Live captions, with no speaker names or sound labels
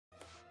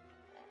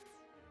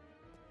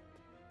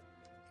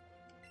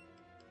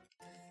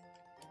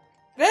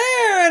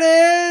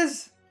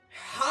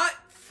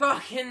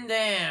fucking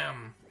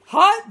damn.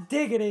 Hot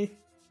diggity.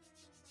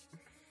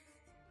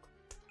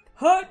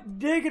 Hot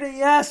diggity,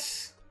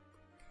 yes.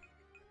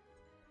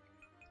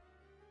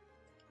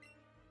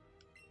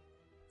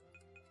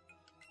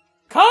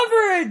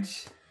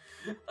 Coverage!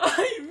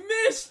 I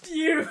missed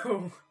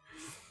you!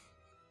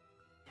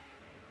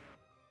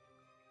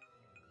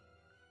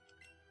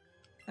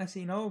 I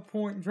see no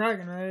point in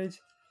Dragon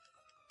Rage.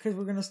 Because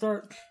we're gonna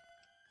start...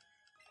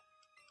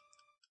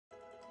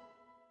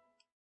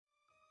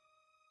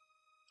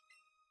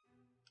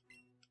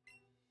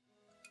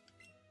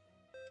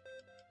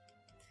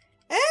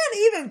 And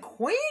even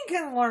Queen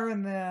can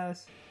learn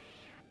this!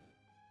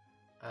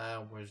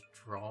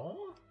 Withdraw?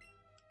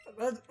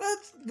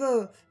 That's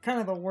the kind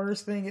of the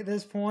worst thing at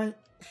this point.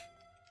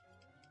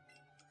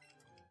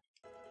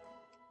 I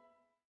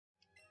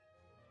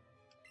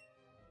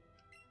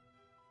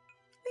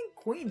think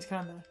Queen's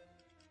kind of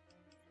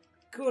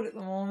good at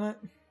the moment.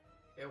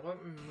 Yeah,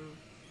 what move?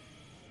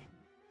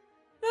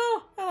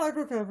 No, I like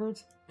her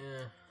coverage.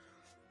 Yeah.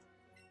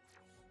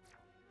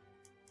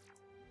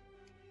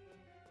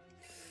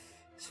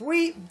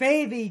 Sweet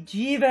baby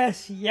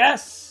Jeebus,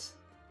 yes!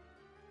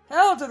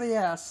 Hell to the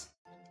yes!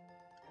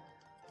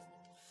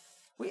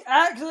 We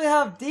actually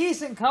have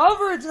decent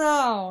coverage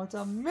now! It's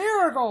a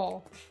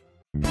miracle!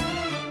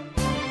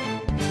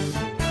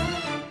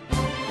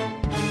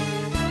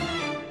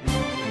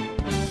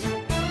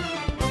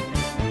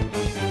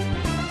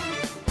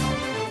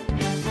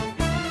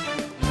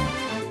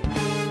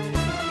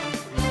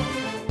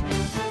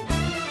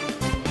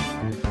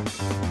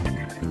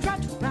 Try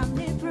to run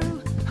me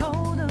through,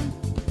 hold on,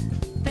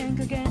 think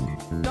again.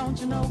 Don't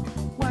you know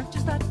what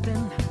you're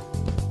starting?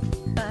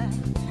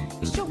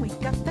 You sure we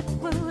got that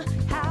clue?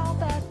 How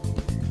bad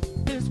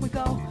this we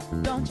go?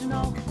 Don't you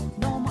know?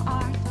 No more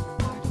art.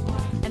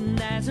 And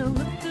as you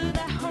look to the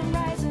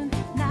horizon,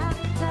 not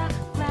a cloud,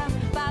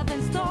 but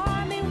then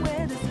stormy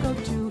weather's go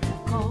too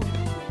cold.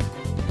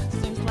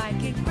 Seems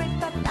like it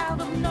crept up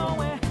out of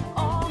nowhere,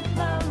 all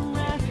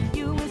around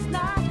you is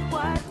not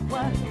what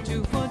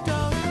you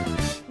foretold.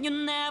 You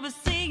never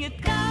see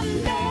it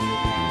coming.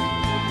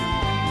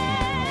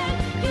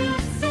 You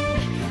see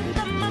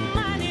that my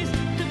mind is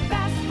too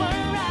fast for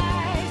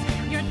eyes.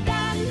 You're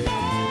done,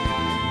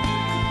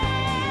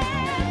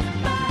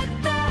 but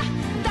the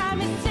time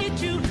is hit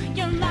you.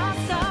 You're not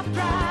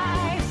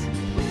surprised.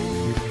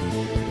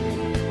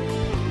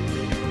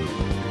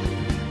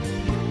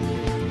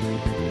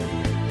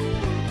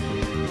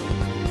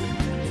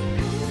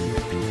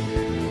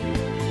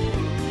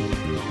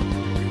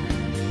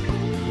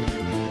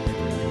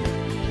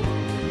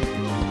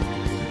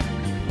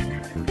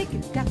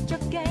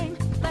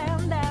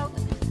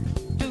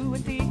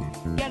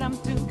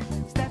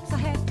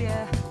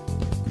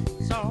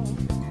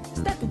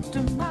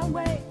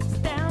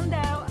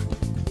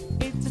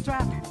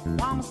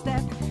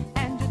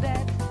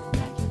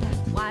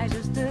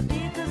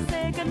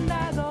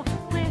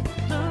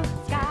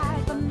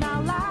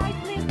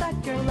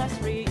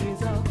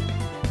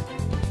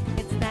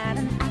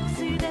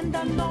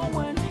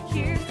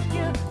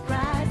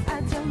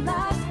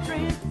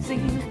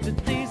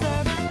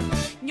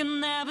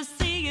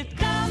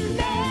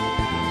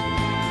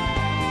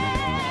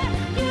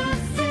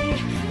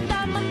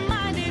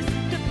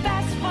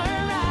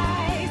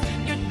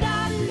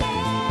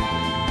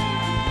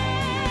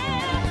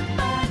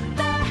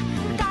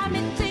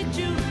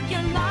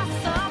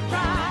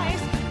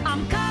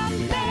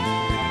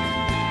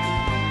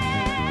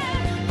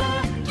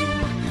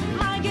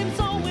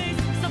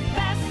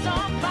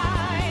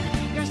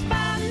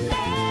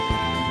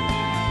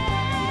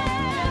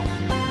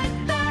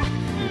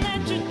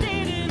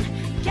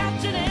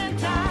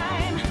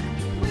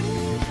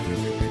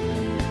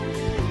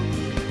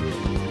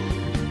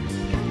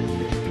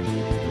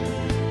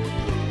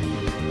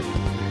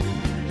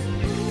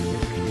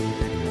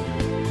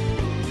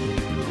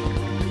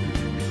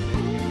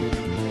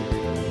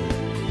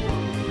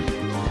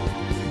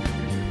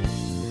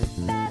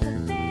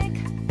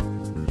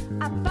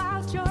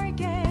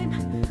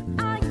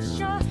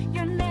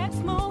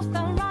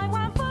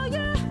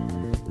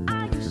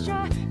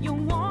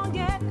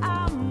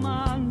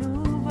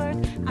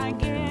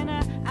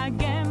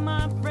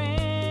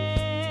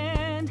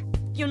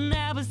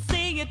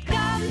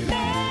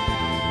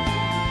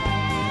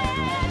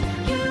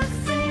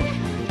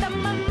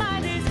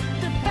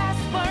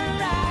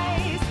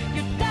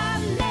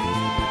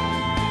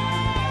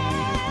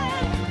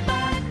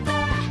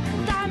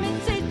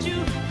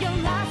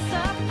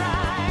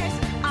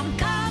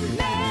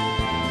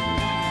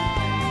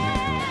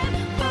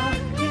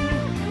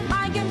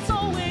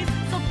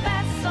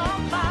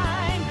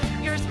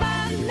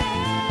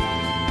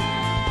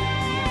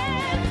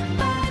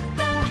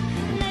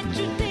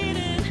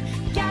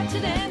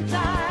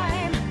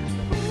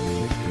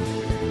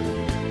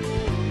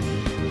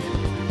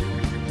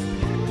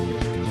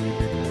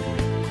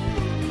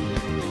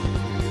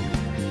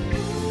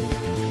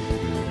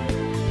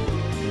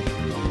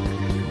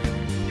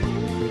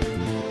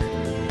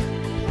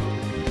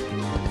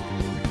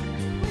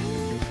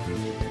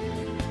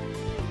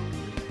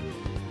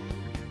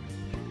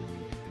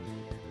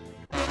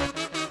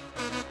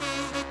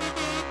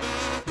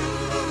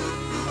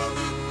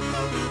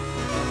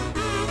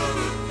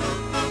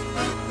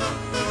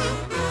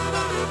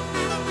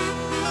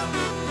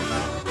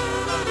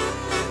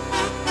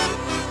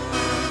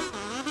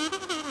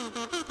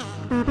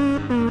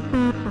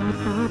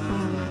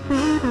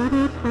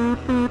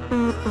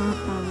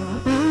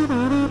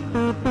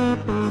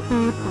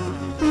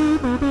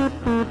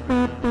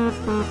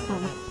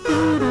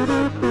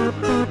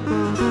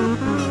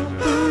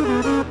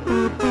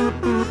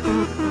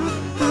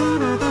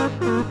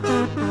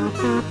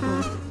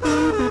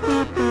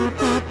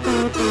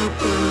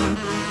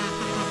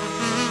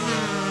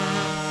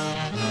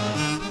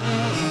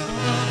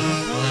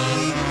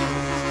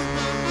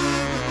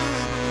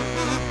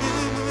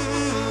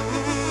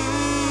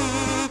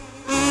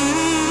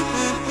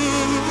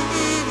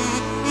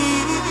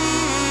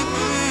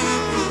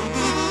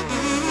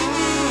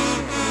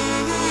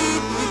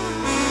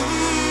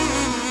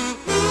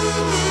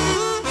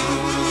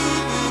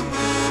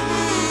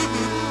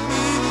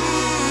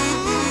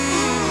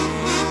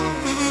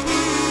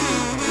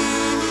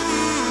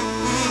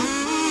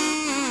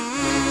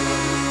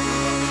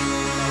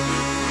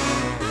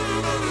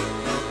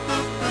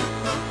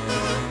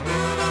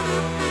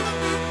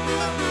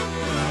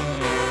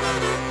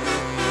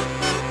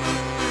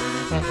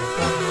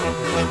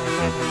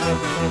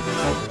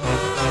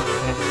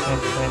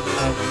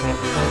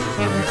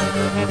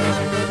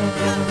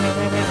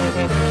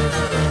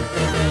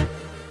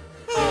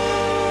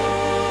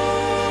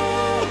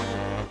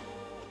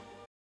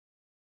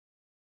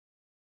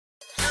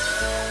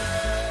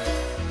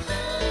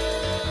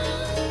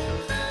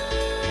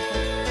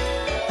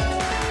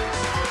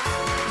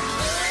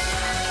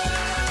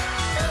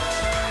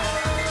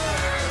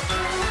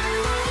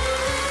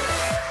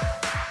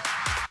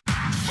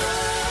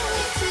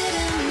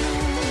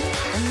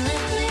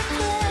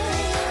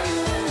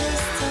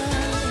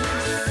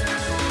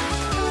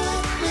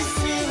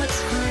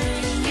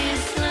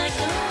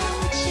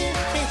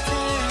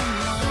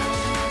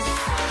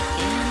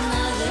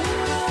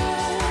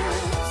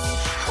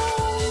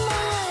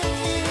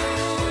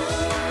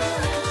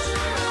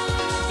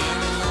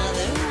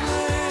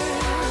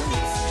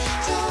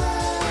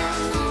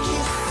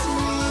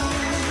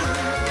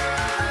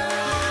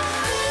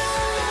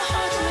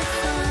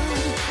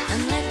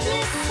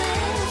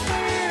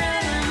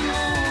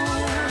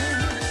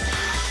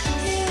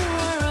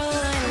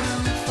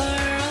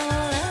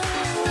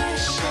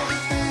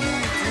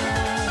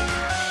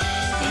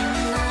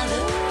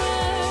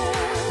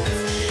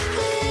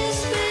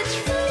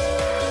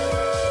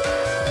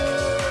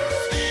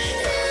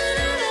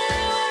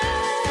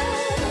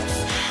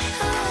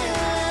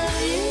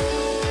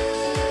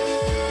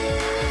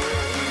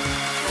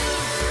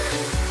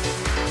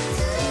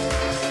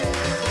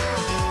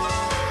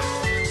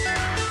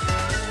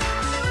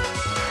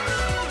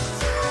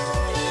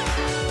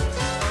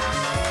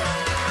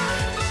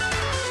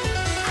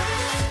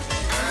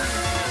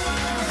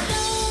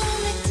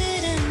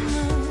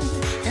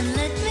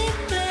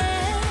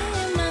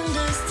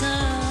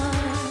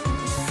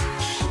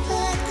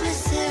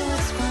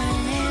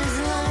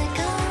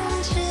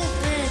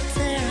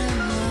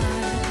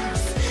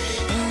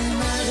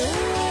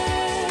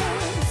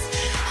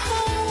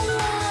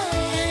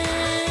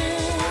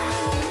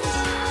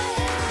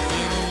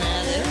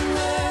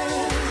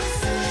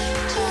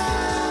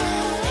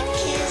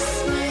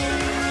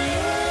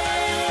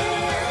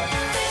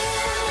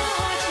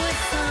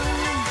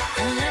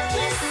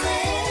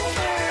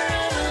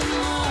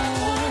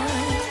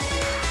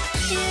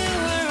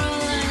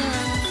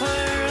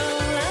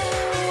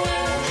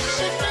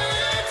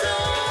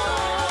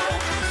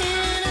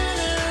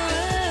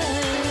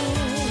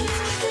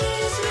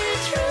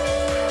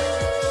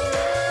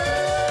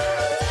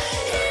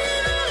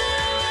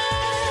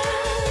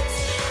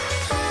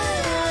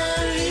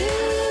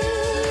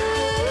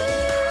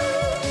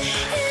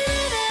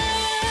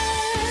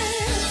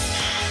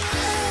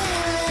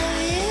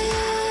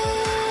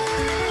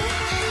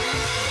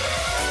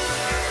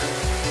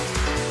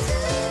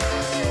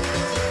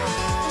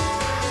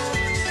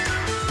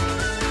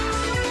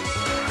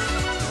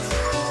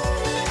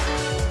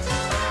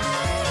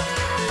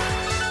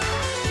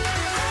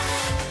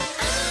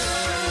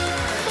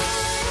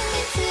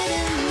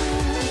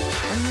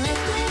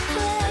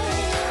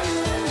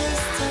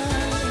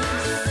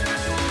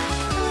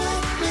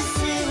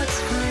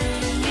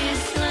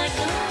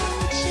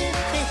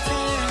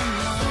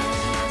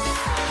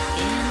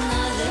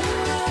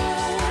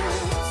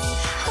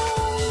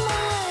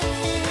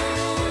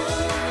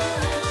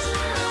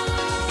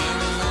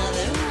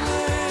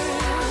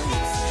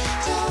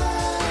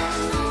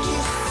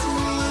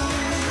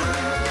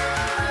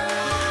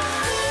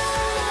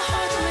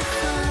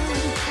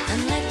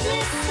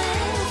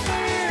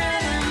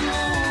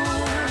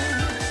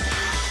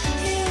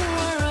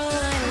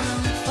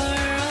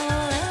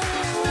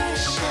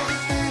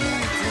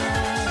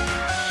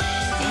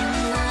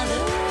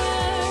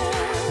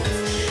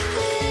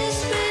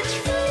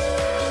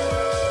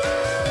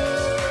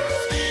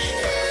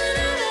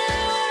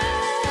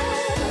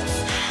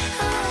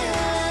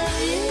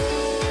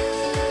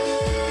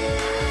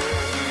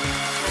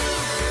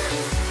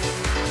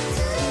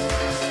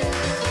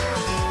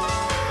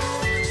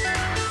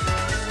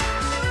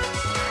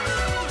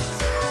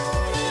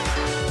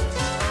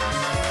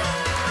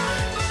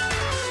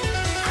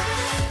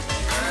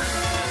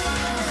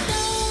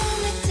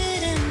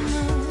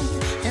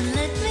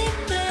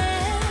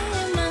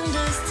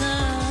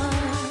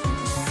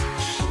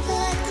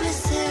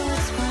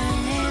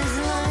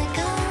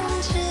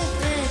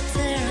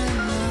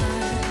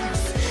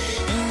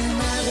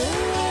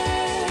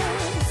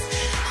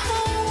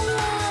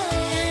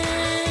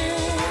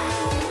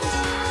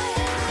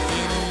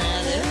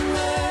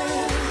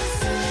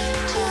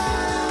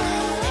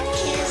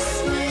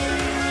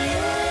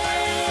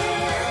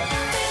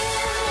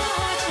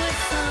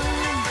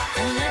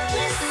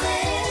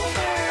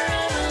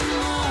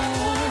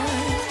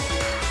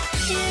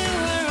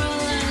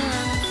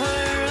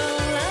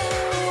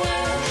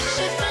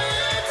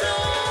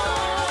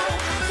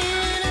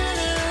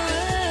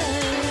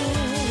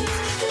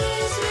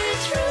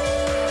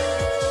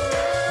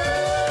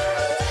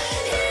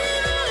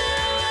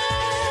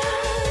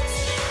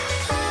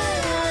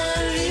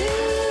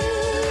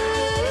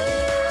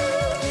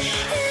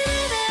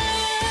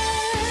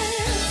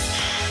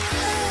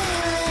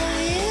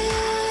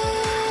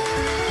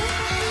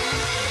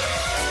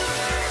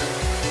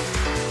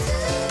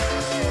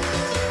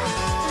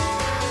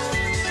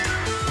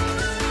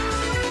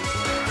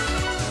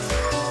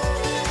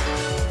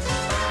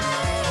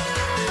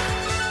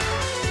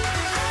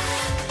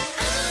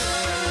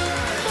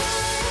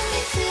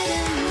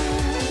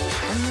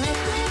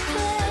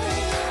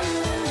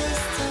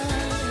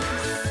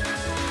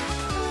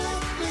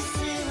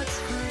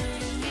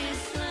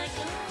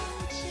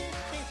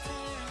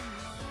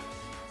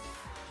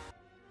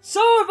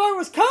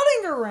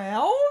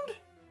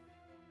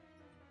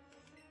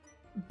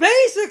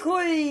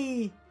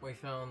 basically... We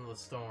found the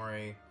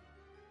story.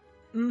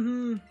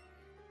 Mm-hmm.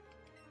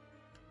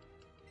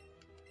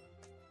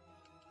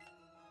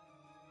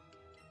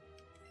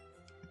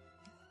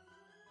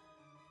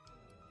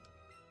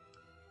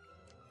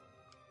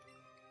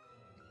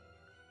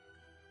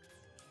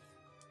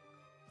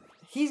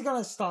 He's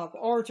gonna stop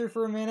Archer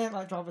for a minute,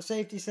 might drop a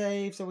safety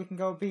save so we can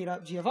go beat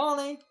up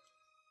Giovanni.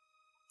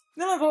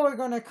 Then I'm probably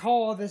gonna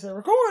call this a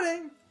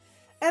recording,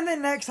 and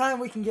then next time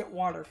we can get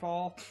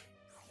Waterfall.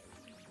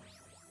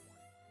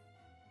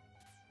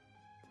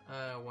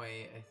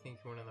 Wait, I think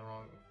we went in the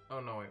wrong... Oh,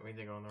 no, wait, we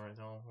did go in the right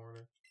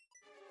teleporter.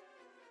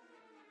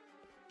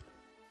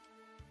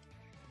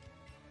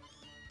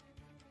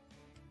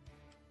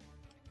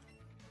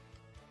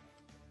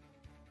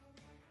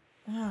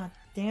 Ah,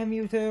 damn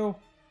you two.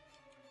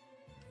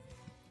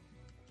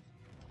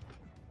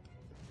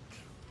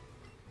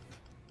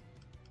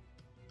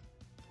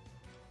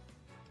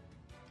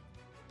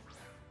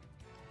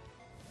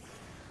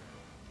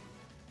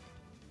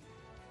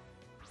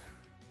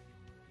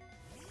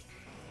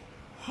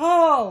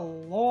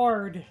 Oh,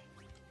 Lord.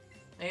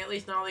 Hey, at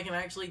least now they can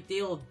actually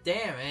deal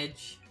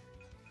damage.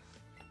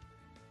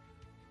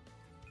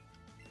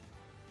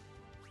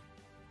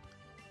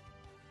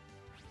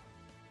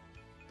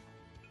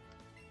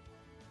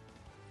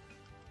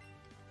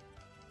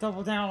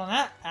 Double down on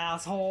that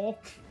asshole.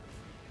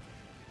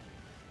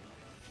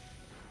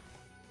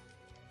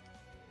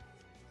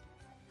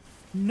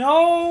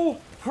 No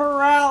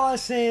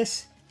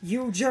paralysis,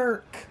 you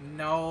jerk.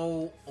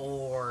 No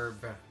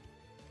orb.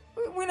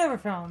 We never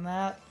found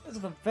that. That's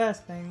the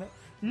best thing.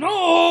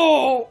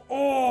 No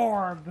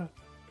orb.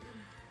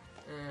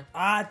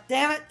 Ah,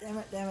 damn it, damn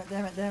it, damn it,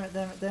 damn it, damn it,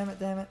 damn it, damn it,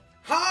 damn it.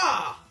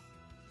 Ha!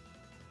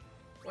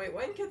 Wait,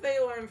 when could they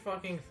learn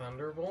fucking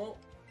Thunderbolt?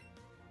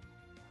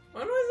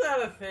 When was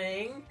that a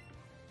thing?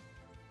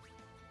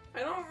 I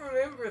don't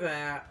remember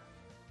that.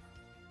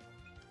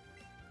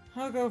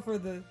 I'll go for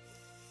the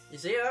You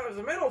see, that was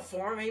the middle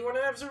form, he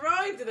wouldn't have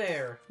survived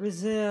there.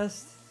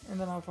 resist, and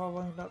then I'll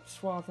probably end up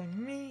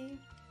swapping me.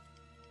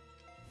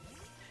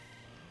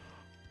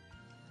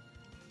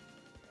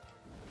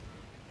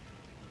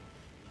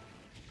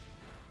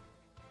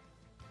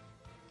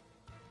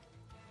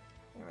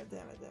 Damn it, damn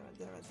it,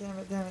 damn it, damn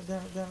it, damn it,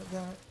 damn it, damn it,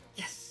 damn it.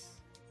 Yes!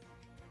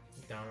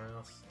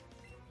 Dumbass.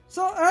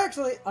 So,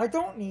 actually, I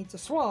don't need to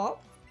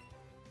swap.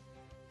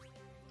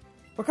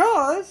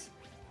 Because...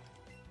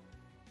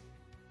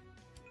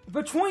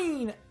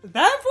 between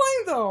that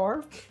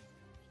flamethrower...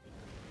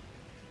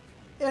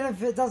 and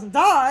if it doesn't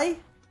die...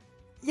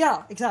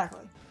 yeah,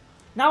 exactly.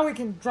 Now we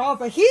can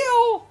drop a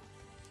heal...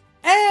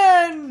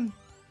 and...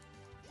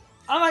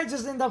 I might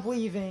just end up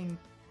leaving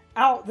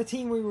out the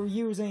team we were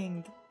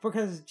using...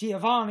 because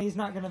Giovanni's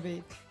not gonna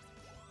be...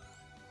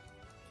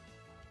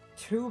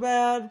 too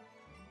bad.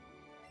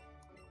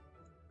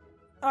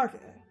 Okay.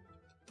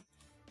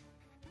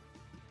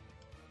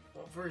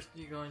 Well, first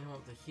you're going to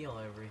want to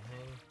heal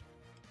everything.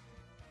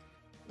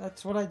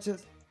 That's what I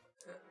just...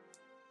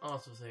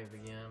 Also save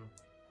again.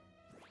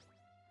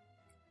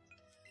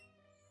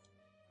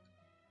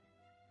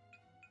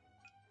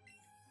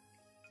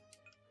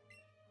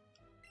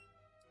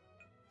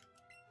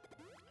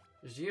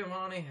 Does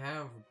Giovanni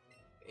have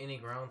any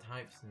ground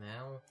types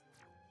now?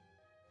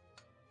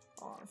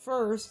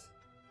 First...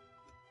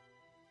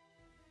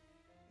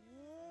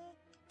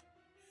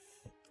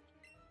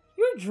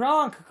 you're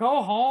drunk,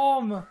 go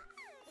home!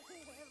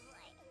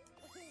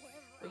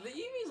 Would the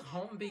Eevee's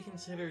home be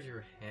considered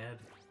your head?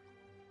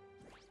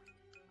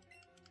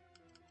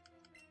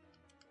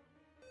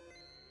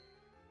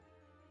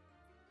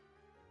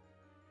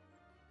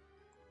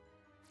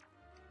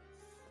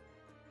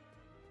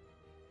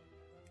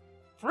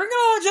 Bring it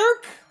on,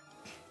 jerk!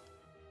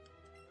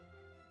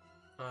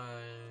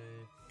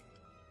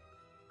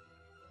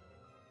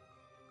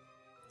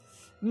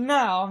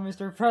 Now,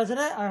 Mr.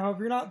 President, I hope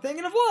you're not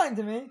thinking of lying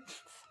to me.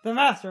 The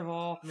Master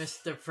Ball.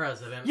 Mr.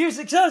 President. You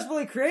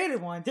successfully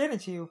created one,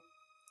 didn't you?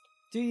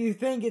 Do you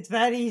think it's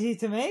that easy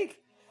to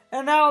make?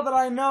 And now that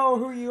I know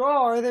who you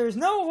are, there's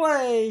no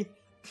way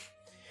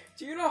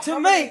Do you know to how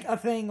make many... a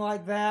thing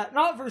like that.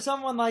 Not for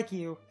someone like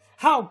you.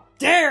 How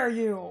dare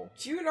you!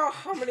 Do you know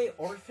how many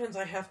orphans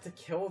I have to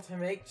kill to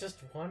make just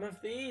one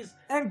of these?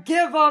 And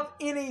give up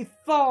any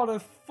thought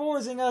of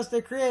forcing us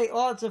to create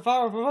lots of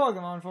powerful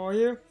Pokemon for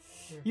you.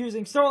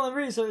 Using stolen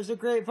research to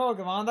create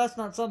Pokemon, that's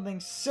not something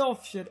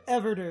Sylph should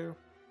ever do.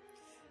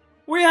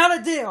 We had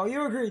a deal,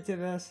 you agreed to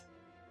this.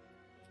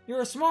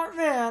 You're a smart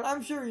man,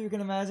 I'm sure you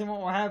can imagine what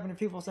will happen if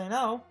people say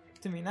no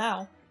to me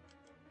now.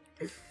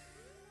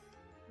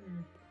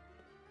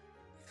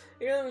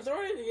 Because I'm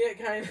starting to get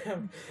kind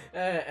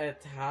of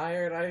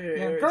tired.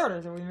 Yeah,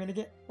 Carter, so we mean to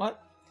get...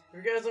 what?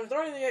 Because I'm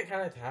starting to get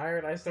kind of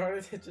tired, I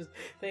started to just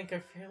think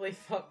of really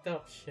fucked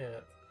up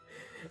shit.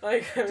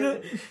 Like, I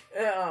mean,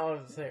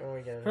 I'll say it when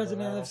we get into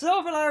President that.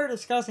 himself and I are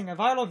discussing a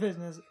vital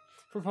business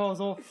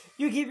proposal.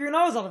 You keep your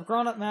nose out of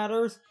grown-up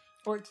matters,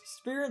 or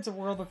experience a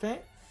world of pain.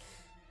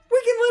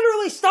 We can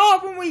literally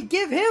stop when we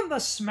give him the I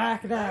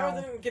smackdown.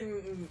 wasn't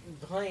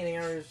complaining,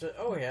 I was just...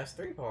 Oh, he has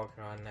 3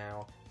 Pokemon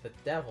now. The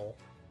devil.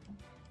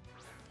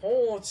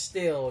 Hold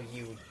still,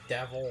 you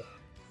devil.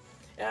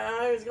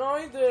 I was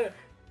going to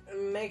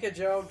make a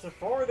joke to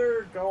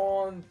further go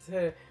on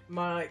to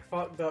my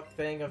fucked up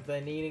thing of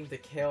the needing to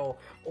kill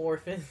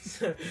orphans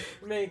to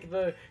make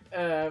the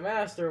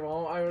Master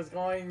Ball. I was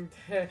going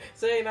to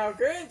say, now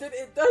granted,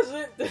 it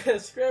doesn't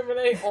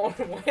discriminate on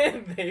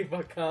when they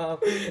become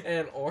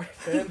an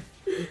orphan.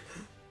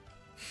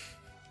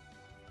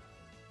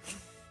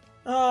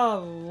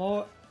 Oh,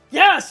 Lord.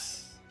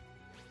 Yes!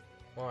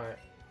 What?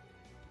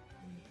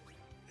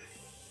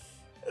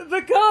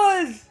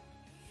 Because,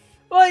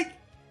 like,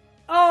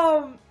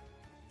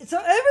 so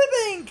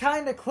everything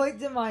kind of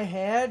clicked in my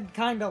head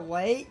kind of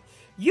late.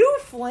 You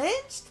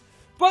flinched,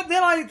 but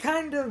then I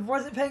kind of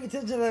wasn't paying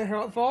attention to the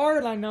health bar,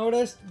 and I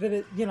noticed that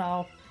it, you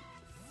know,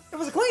 it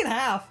was a clean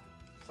half.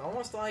 It's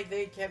almost like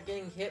they kept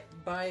getting hit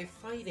by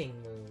fighting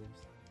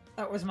moves.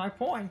 That was my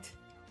point.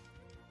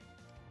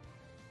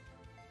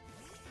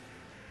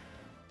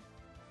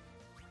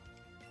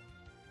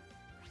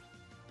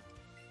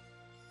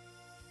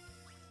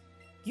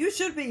 You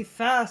should be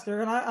faster,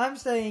 and I'm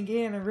staying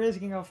in and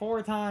risking a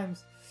 4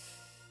 times.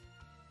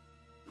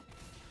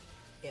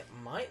 It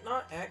might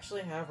not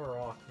actually have a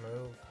rock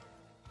move.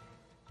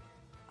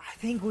 I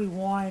think we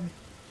won.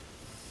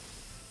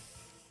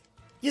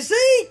 You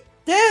see?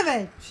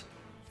 Damage!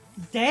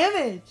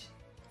 Damage!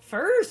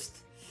 First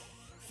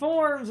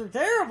forms are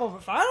terrible,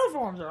 but final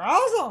forms are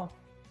awesome!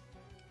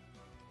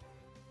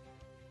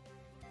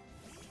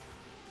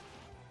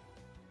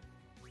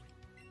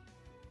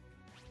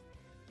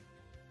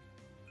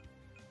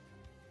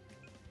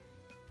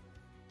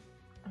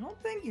 I don't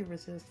think you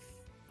resist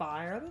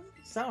fire. That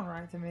doesn't sound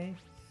right to me.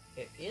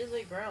 It is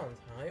a ground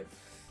type.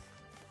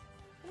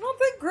 I don't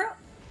think ground...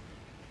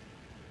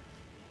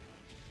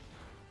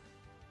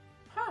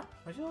 Huh,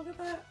 would you look at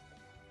that?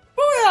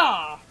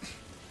 Booyah!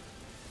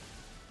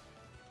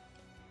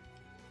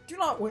 Do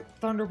not whip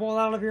Thunderbolt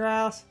out of your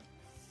ass.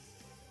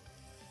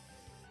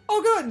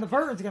 Oh good, and the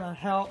bird's gonna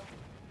help.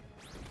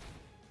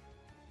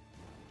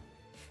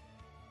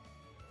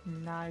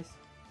 Nice.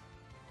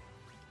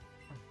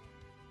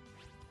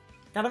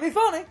 Gotta be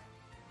funny.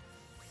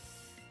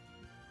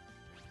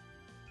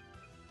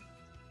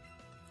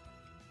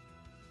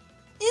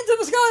 Into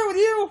the sky with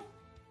you!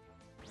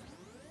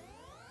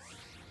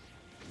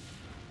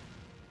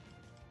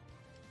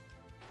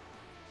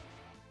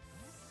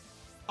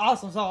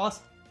 Awesome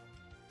sauce.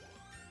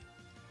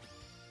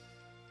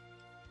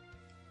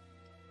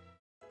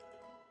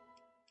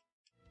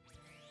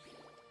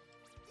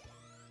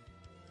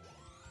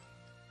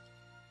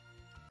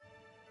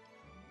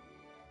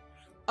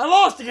 I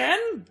lost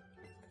again!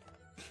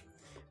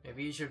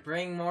 Maybe you should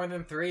bring more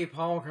than 3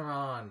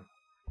 Pokemon.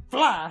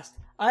 Blast!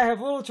 I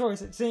have little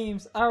choice, it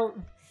seems. I'll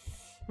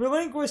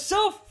relinquish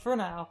self for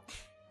now.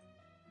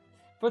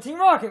 But Team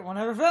Rocket will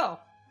never fail.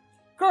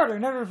 Carter,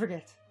 never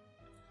forget.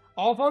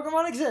 All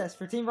Pokemon exist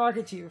for Team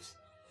Rocket's use.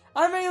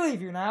 I may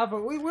leave you now,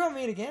 but we will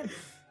meet again.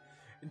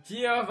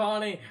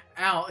 Giovanni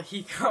out.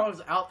 He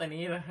throws out the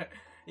Nita.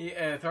 He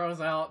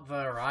throws out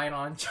the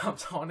Rhydon,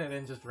 jumps on it,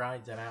 and just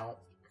rides it out.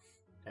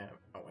 Damn.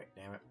 Oh wait,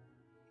 damn it.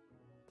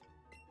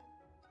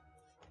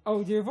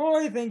 Oh dear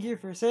boy, thank you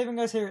for saving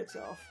us here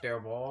itself. Dear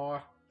boy.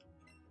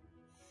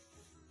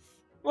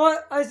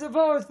 Well, I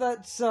suppose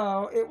that's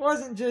so. It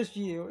wasn't just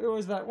you. It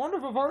was that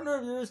wonderful partner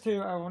of yours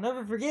too. I will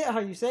never forget how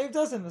you saved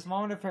us in this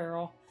moment of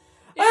peril.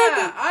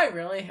 Yeah, I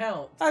really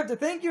helped. I have to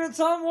thank you in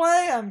some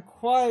way. I'm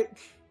quite...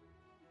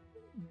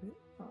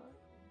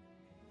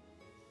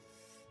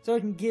 So I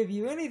can give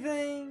you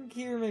anything.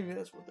 Here, maybe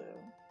this will do.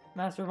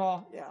 Master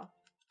Ball, yeah.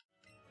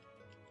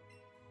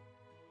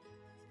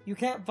 You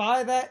can't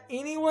buy that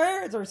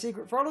anywhere. It's our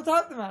secret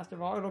prototype, the Master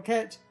Ball. It'll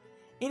catch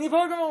any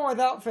Pokemon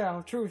without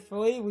fail.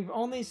 Truthfully, we've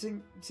only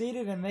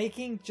succeeded in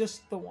making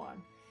just the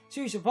one.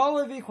 So you should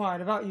probably be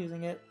quiet about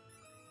using it.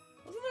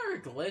 Wasn't there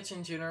a glitch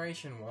in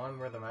Generation 1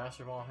 where the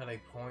Master Ball had a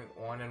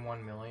 0.1 in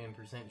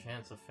 1,000,000%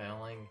 chance of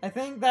failing? I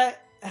think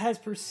that has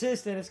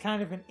persisted as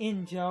kind of an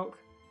in-joke.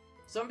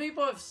 Some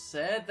people have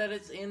said that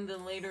it's in the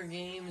later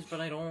games,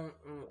 but I don't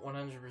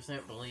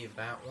 100% believe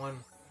that one.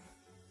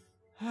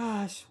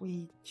 Ah,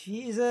 sweet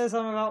Jesus,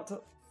 I'm about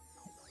to...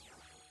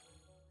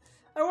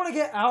 I want to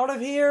get out of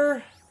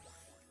here.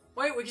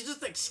 Wait, we could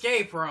just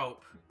escape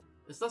rope.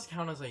 This does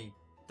count as a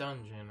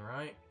dungeon,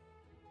 right?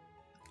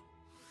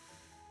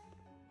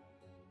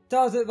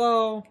 Does it,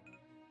 though?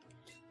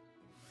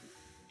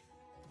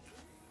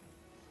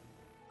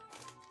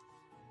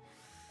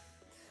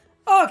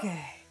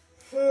 Okay.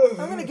 I'm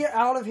gonna get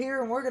out of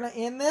here and we're gonna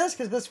end this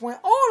because this went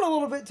on a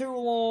little bit too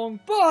long,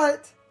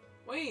 but...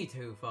 Way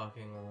too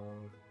fucking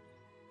long.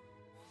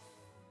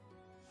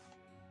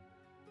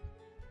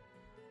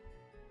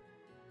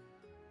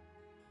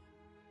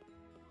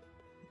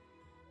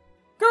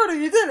 Carter,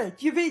 you did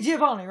it! You beat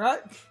Giovanni, right?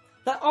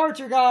 That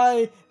archer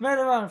guy made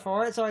a run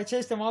for it, so I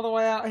chased him all the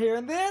way out here,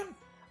 and then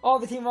all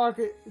the Team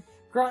Rocket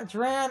grunts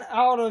ran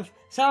out of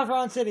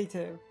Saffron City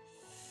too.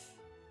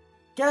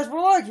 Guess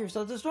we're like you're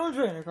such a strong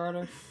trainer,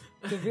 Carter.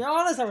 To be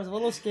honest, I was a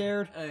little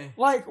scared. Hey.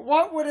 Like,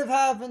 what would have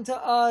happened to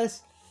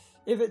us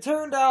if it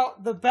turned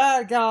out the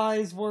bad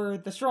guys were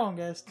the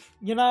strongest,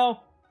 you know?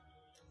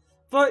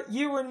 But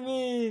you and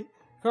me,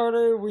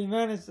 Carter, we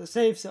managed to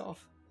save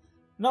self.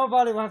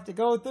 Nobody will have to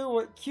go through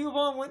what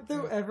Cubone went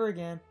through ever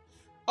again.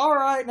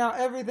 Alright, now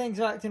everything's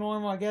back to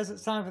normal. I guess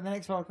it's time for the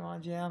next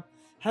Pokemon Gym.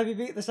 Have you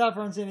beat the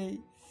Saffron City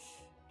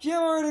Gym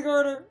already,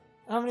 Carter?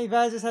 How many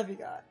badges have you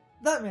got?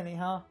 That many,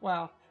 huh?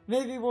 Wow.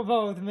 Maybe we'll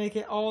both make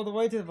it all the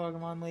way to the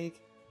Pokemon League.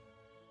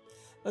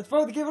 Let's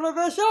both give it our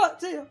best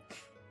shot. See ya.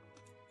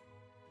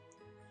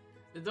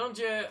 Don't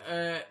you,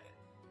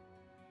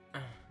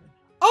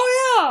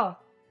 Oh yeah!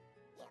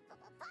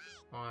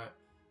 What?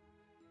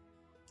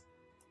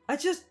 I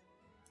just...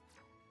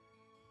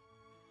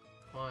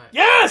 What?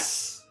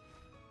 Yes!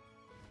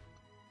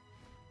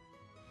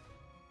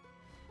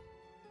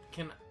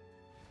 Can...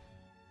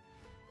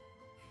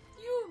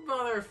 You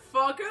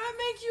motherfucker, that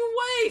makes you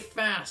way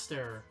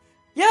faster!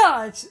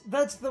 Yeah,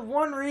 that's the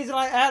one reason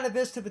I added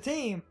this to the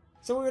team.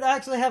 So we would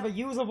actually have a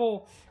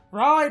usable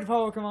ride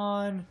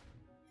Pokemon.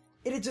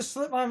 It had just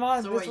slipped my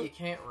mind. So wait, you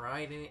can't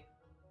ride any...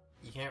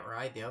 You can't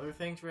ride the other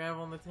things we have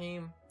on the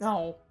team?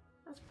 No.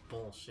 That's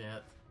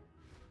bullshit.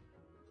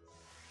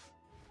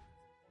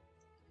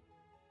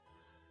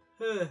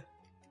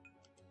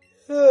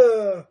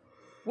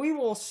 We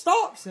will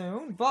stop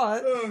soon,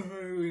 but...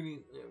 we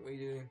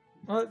do.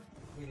 What?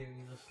 We do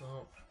need to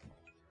stop.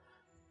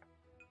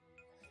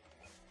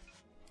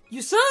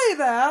 You say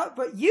that,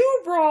 but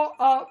you brought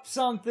up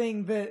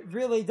something that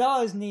really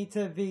does need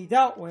to be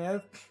dealt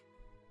with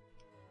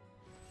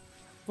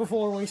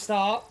before we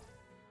stop.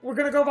 We're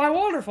gonna go by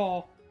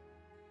waterfall.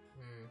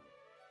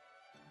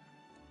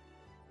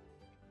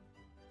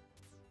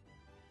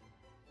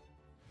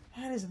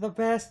 That is the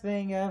best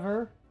thing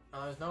ever.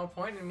 There's no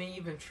point in me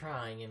even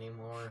trying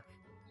anymore.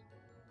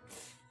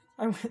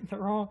 I went in the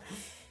wrong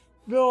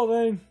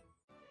building.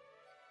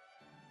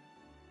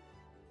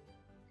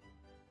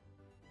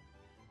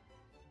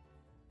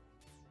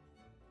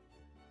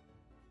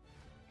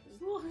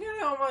 Look at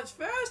how much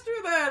faster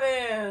that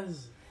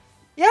is!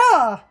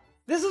 Yeah!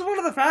 This is one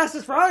of the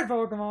fastest ride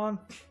Pokemon.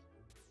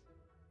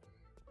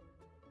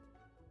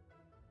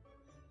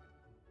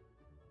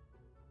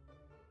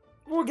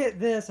 We'll get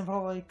this and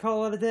probably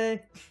call it a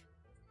day.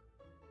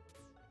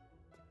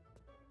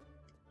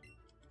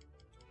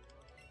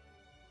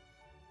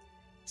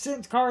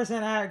 Since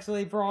Carson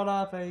actually brought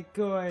up a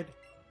good...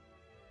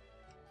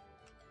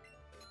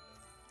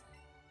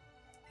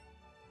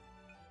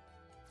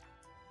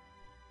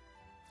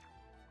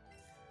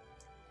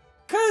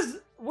 Because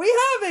we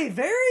have a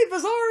very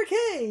bizarre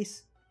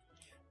case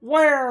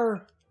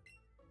where...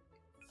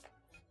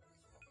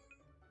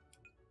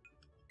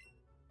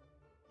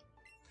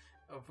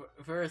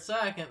 For a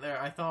second there,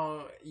 I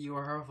thought you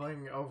were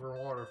hovering over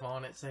Waterfall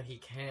and it said he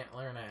can't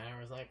learn it, and I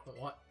was like,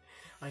 what?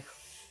 Like,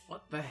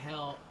 what the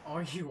hell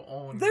are you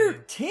on? They're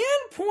dude? 10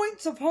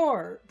 points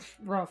apart,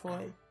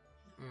 roughly.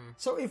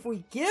 So if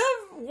we give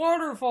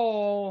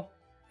Waterfall...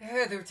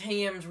 Yeah, they're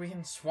teams we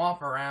can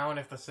swap around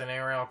if the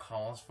scenario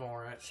calls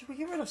for it. Should we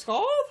get rid of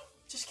Scald?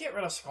 Just get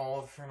rid of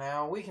Scald for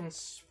now. We can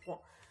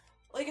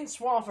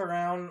swap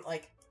around,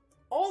 like,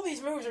 all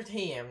these moves are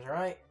TMs,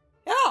 right?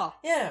 Yeah.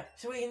 Yeah,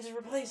 so we can just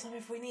replace them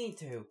if we need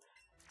to.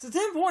 It's a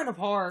 10 point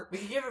apart. We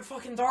can give it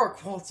fucking Dark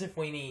Pulse if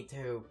we need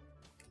to.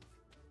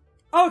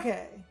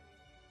 Okay.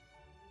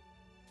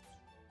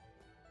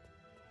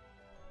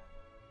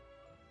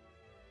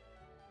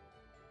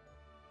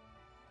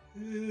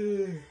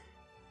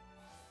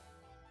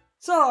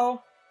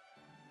 So...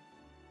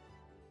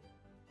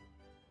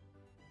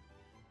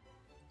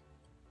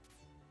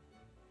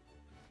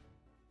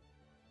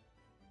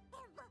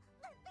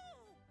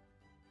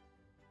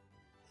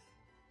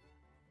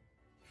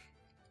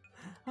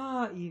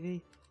 Ah,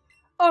 Eevee.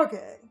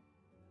 Okay.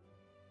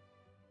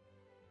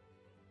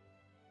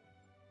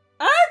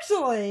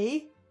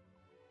 Actually,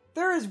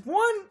 there is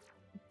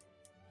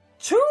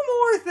two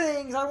more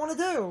things I want to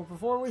do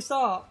before we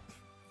stop.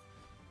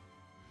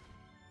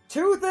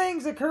 Two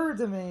things occurred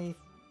to me.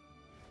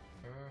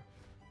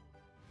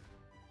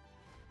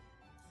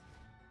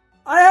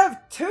 I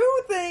have two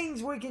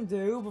things we can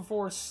do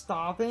before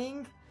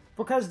stopping,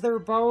 because they're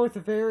both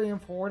very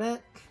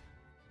important.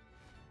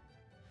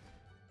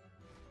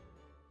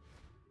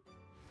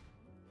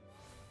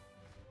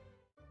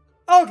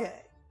 Okay.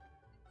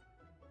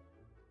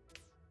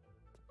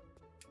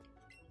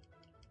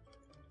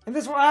 And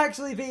this will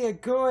actually be a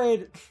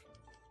good,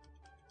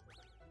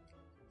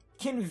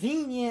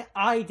 convenient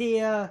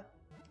idea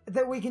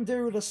that we can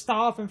do to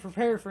stop and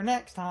prepare for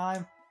next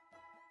time.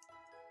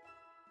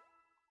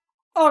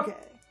 Okay.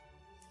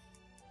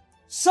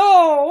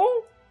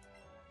 So,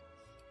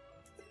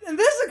 and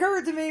this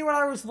occurred to me when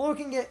I was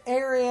looking at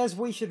areas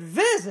we should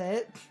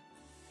visit,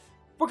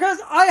 because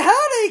I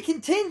had a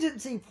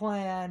contingency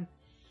plan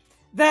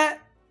that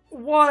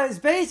was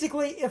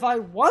basically, if I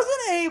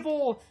wasn't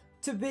able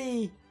to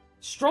be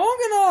strong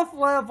enough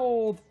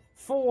leveled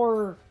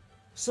for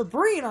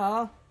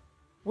Sabrina,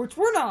 which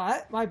we're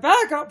not, my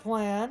backup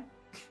plan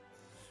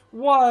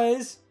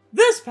was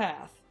this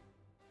path.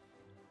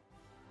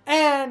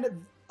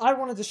 And I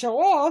wanted to show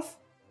off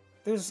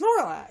there's a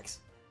Snorlax.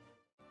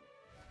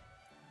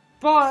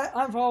 But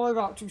I'm probably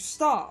about to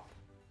stop.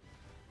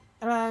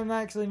 And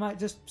I actually might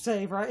just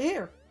save right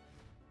here.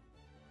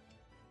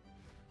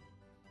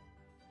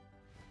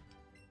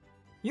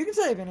 You can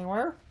save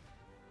anywhere.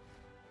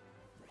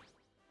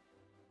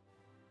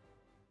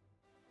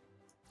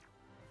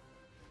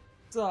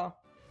 So,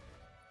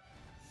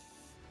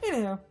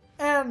 anyhow,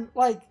 and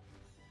like,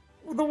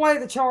 the way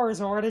the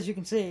Charizard, as you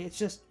can see, it's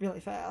just really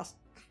fast.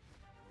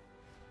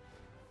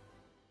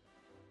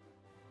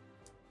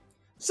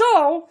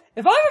 So,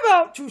 if I'm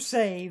about to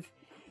save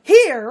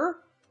here,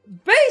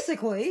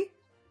 basically,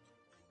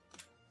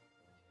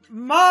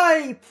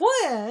 my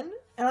plan,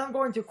 and I'm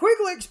going to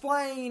quickly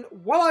explain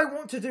what I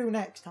want to do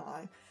next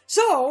time.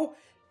 So,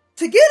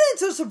 to get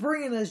into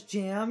Sabrina's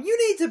gym,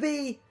 you need to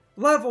be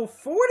level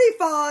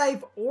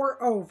 45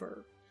 or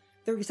over.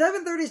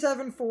 37,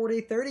 37,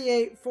 40,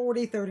 38,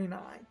 40,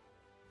 39.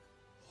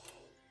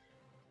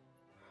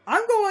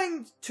 I'm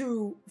going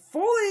to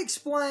fully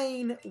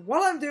explain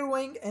what I'm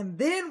doing, and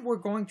then we're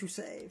going to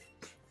save.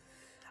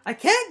 I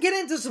can't get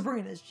into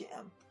Sabrina's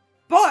gym,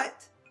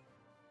 but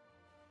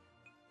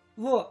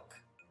look,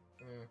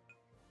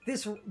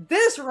 this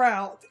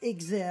route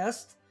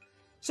exists,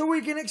 so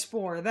we can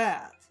explore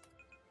that.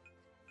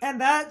 And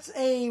that's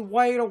a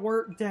way to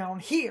work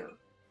down here.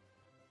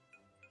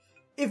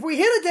 If we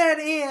hit a dead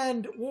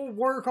end, we'll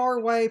work our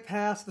way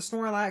past the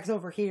Snorlax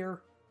over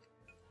here.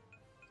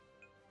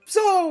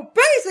 So,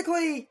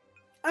 basically,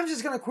 I'm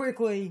just going to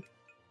quickly...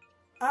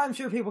 I'm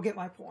sure people get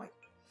my point.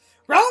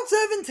 Route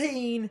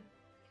 17,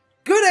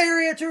 good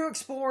area to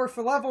explore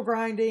for level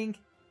grinding.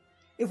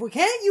 If we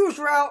can't use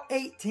Route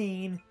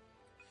 18,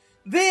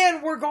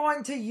 then we're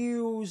going to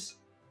use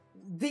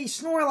the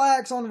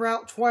Snorlax on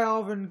Route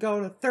 12 and go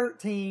to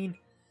 13.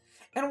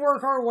 And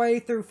work our way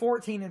through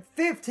 14 and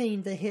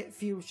 15 to hit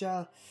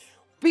Fuchsia.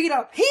 Beat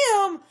up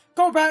him,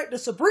 go back to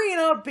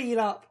Sabrina, beat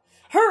up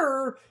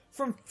her.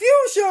 From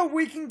Fuchsia,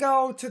 we can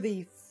go to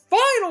the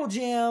final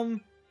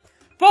gym,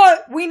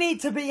 but we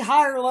need to be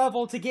higher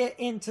level to get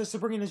into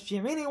Sabrina's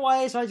gym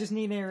anyway, so I just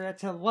need an area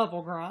to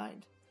level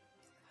grind.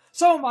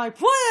 So my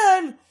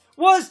plan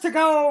was to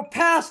go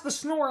past the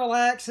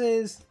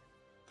Snorlaxes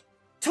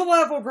to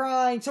level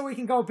grind so we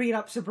can go beat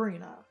up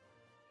Sabrina.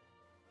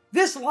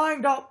 This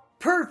lined up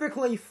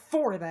perfectly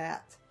for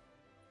that.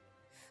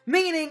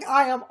 Meaning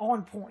I am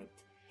on point.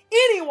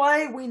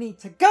 Anyway, we need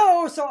to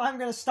go, so I'm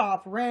going to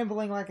stop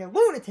rambling like a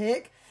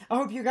lunatic. I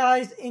hope you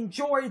guys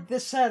enjoyed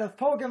this set of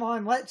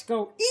Pokemon Let's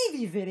Go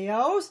Eevee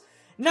videos.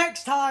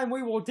 Next time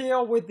we will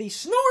deal with the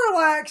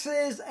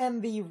Snorlaxes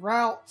and the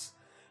routes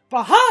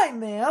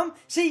behind them.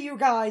 See you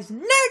guys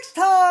next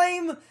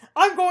time!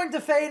 I'm going to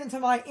fade into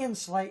my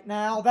Inslate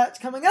now. That's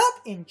coming up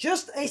in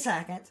just a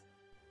second.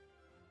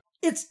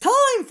 It's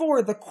time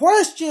for the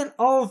question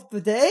of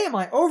the day and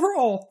my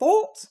overall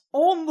thoughts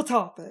on the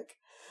topic.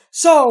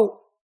 So,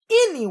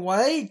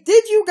 anyway,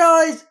 did you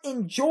guys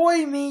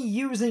enjoy me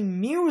using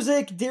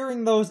music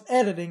during those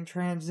editing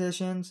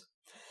transitions?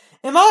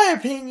 In my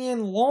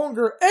opinion,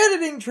 longer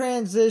editing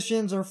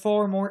transitions are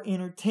far more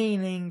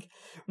entertaining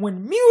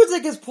when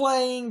music is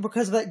playing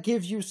because that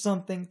gives you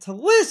something to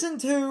listen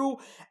to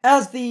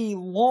as the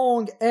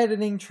long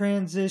editing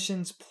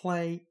transitions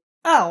play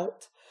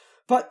out.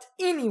 But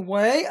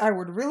anyway, I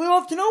would really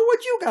love to know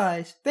what you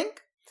guys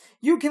think.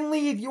 You can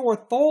leave your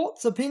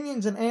thoughts,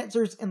 opinions, and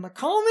answers in the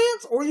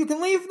comments, or you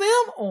can leave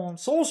them on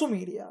social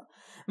media.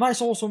 My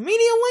social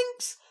media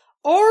links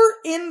are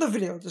in the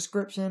video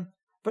description.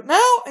 But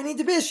now, I need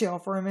to be a shell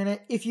for a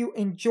minute. If you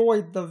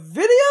enjoyed the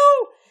video,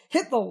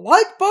 hit the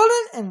like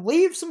button and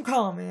leave some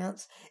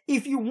comments.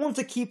 If you want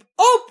to keep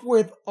up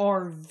with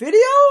our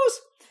videos,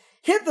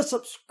 hit the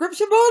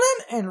subscription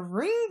button and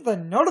ring the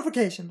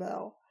notification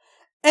bell.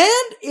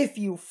 And if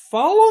you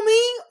follow me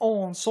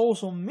on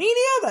social media,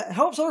 that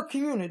helps our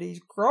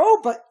communities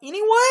grow. But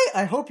anyway,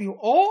 I hope you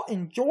all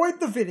enjoyed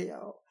the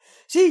video.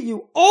 See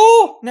you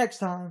all next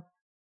time.